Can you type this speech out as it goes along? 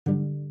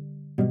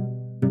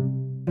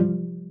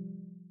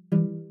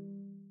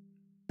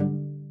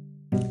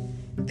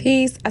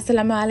Peace,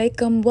 assalamu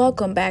alaikum,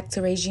 welcome back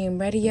to Regine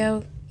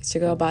Radio. It's your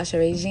girl Basha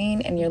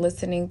Regine and you're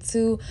listening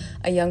to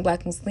A Young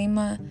Black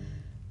Muslima.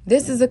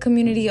 This is a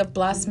community of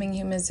blossoming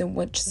humans in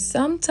which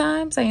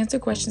sometimes I answer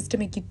questions to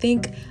make you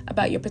think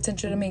about your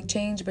potential to make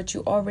change, but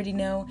you already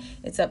know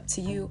it's up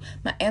to you.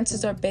 My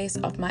answers are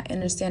based off my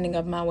understanding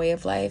of my way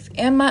of life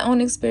and my own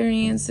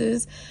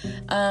experiences.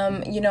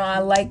 I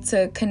like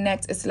to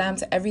connect Islam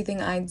to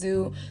everything I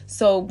do.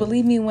 So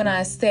believe me when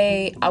I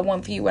say I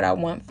want for you what I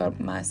want for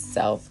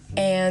myself.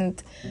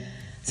 And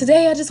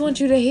today I just want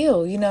you to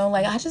heal,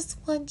 I just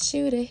want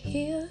you to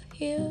heal.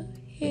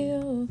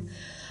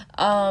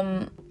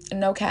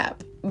 No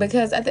cap.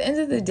 Because at the end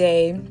of the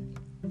day,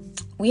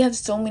 we have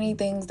so many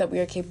things that we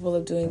are capable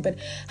of doing, but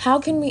how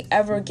can we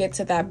ever get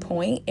to that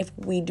point if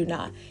we do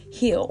not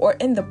heal or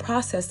in the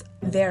process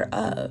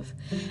thereof?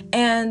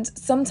 And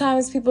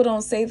sometimes people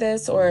don't say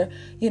this or,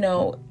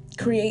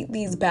 create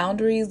these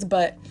boundaries,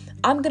 but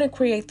I'm going to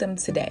create them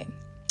today.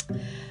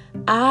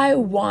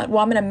 I'm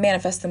going to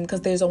manifest them because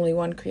there's only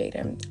one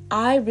creator.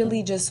 I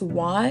really just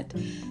want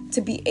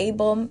to be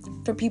able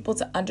for people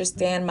to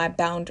understand my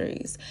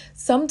boundaries.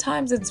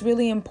 Sometimes it's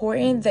really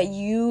important that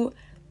you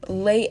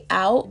lay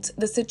out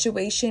the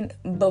situation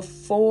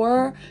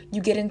before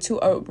you get into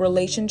a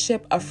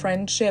relationship, a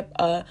friendship,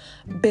 a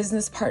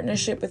business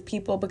partnership with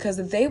people, because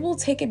they will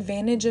take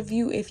advantage of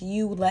you if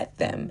you let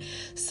them.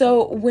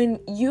 So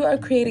when you are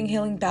creating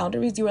healing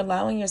boundaries, you're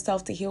allowing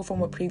yourself to heal from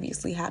what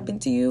previously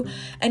happened to you.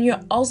 And you're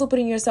also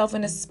putting yourself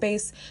in a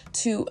space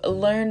to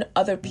learn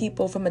other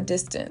people from a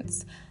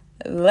distance.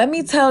 Let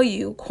me tell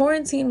you,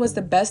 quarantine was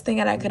the best thing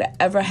that could have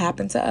ever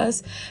happened to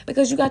us,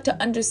 because you got to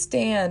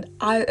understand,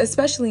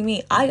 especially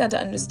me, I got to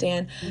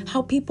understand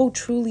how people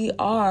truly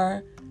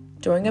are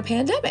during a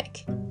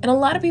pandemic. And a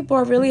lot of people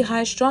are really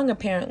high strung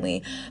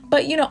apparently.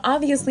 But,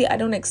 obviously I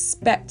don't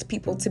expect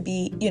people to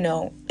be,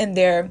 in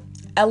their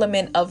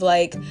element of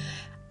like,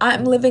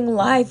 I'm living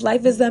life.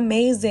 Life is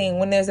amazing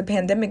when there's a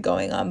pandemic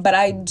going on. But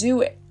I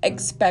do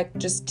expect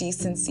just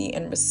decency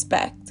and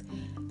respect.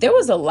 There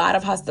was a lot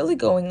of hostility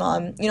going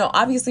on.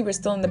 Obviously we're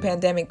still in the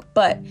pandemic,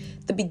 but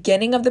the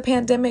beginning of the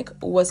pandemic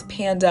was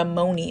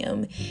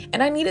pandemonium.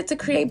 And I needed to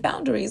create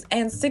boundaries.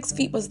 And 6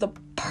 feet was the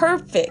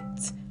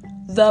perfect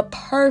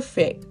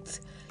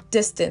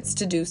distance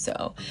to do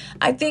so.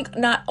 I think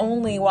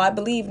I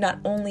believe not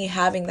only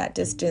having that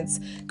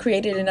distance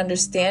created an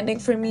understanding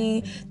for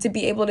me to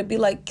be able to be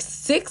like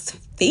 6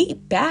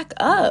 feet back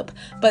up,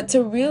 but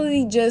to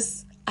really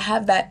just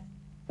have that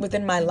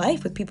within my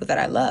life with people that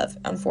I love.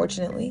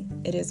 Unfortunately,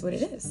 it is what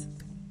it is.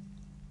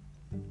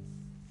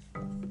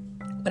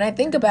 When I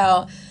think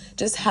about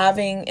just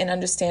having an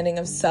understanding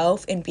of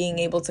self and being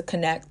able to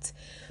connect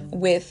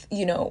with,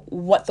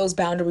 what those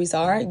boundaries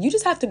are, you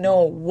just have to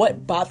know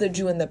what bothered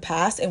you in the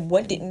past and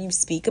what didn't you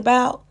speak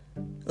about?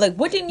 Like,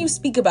 what didn't you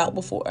speak about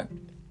before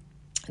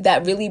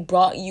that really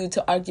brought you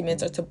to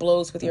arguments or to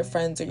blows with your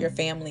friends or your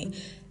family?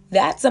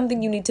 That's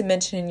something you need to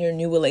mention in your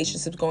new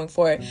relationships going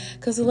forward.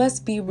 Because let's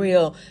be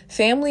real,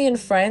 family and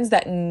friends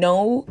that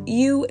know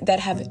you,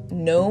 that have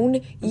known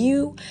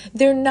you,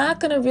 they're not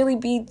going to really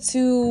be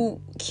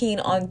too keen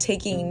on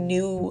taking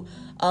new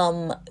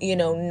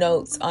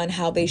notes on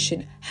how they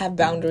should have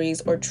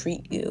boundaries or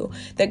treat you.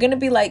 They're going to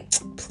be like,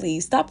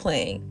 please stop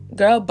playing.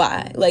 Girl,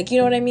 bye. You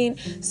know what I mean?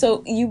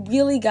 So you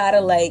really got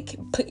to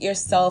put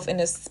yourself in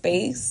a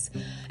space,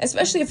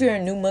 especially if you're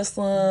a new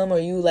Muslim or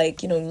you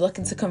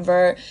looking to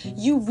convert.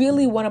 You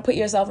really want to put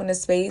yourself in a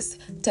space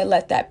to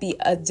let that be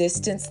a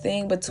distance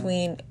thing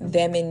between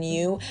them and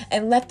you,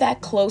 and let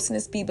that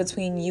closeness be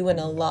between you and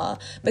Allah,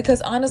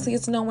 because honestly,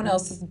 it's no one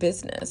else's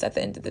business at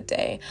the end of the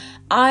day.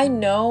 I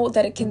know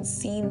that it can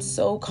seem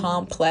so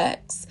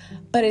complex,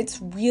 but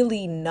it's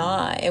really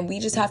not. And we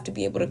just have to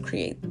be able to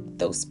create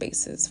those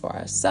spaces for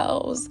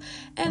ourselves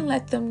and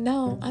let them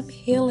know I'm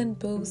healing,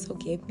 boo, so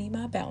give me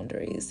my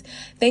boundaries.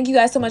 Thank you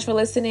guys so much for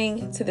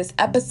listening to this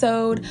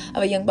episode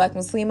of A Young Black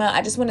Muslima.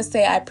 I just want to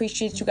say I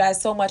appreciate you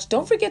guys so much.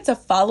 Don't forget to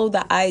follow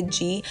the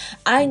IG.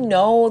 I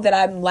know that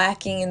I'm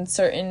lacking in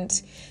certain,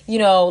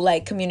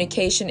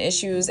 communication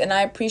issues, and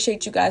I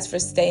appreciate you guys for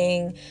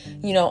staying,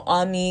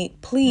 on me.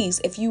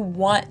 Please, if you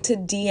want to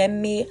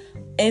DM me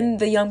in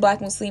the Young Black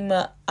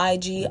Muslima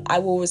IG, I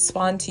will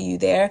respond to you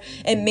there.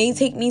 It may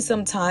take me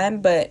some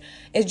time, but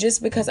it's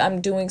just because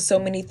I'm doing so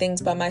many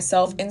things by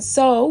myself. And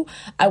so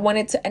I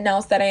wanted to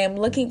announce that I am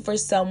looking for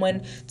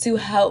someone to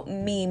help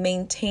me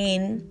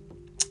maintain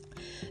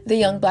the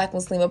Young Black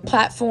Muslima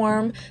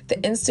platform, the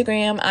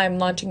Instagram. I'm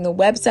launching the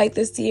website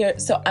this year.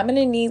 So I'm going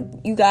to need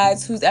you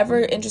guys, who's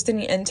ever interested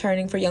in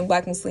interning for Young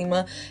Black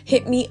Muslima,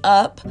 hit me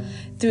up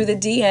through the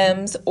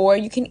DMs, or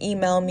you can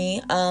email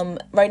me.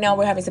 Right now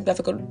we're having some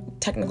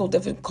technical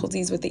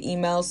difficulties with the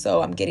email,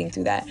 so I'm getting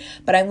through that.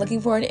 But I'm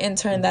looking for an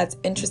intern that's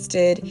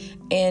interested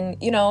in,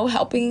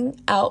 helping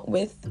out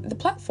with the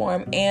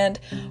platform. And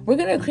we're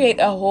going to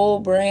create a whole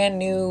brand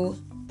new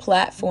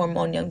platform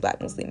on Young Black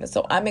Muslima.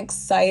 So I'm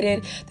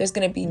excited. There's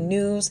going to be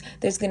news.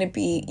 There's going to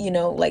be,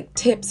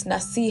 tips,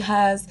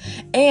 nasihas.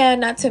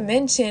 And not to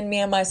mention, me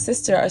and my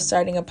sister are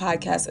starting a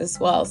podcast as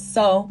well.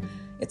 So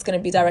it's going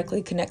to be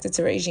directly connected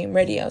to Regime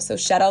Radio. So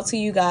shout out to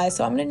you guys.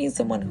 So I'm going to need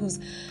someone who's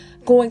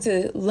going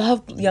to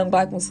love Young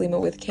Black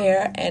Muslima with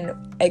care and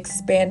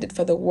expand it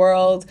for the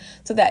world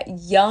so that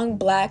young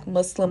Black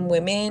Muslim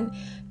women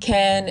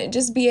can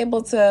just be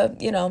able to,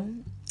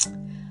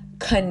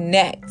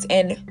 connect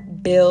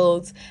and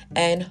build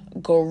and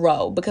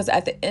grow. Because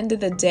at the end of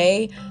the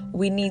day,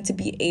 we need to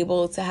be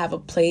able to have a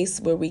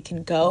place where we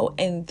can go.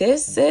 And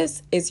this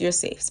is your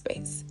safe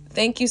space.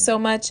 Thank you so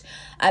much.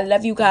 I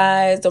love you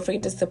guys. Don't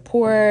forget to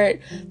support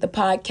the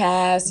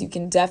podcast. You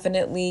can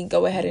definitely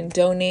go ahead and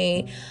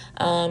donate.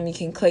 You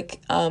can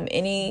click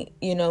any,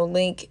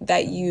 link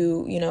that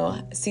you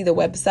see the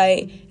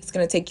website. It's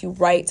going to take you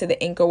right to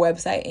the Anchor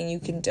website and you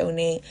can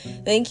donate.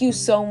 Thank you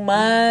so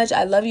much.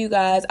 I love you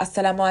guys.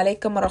 Assalamu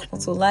alaikum wa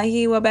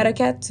rahmatullahi wa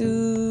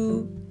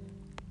barakatuh.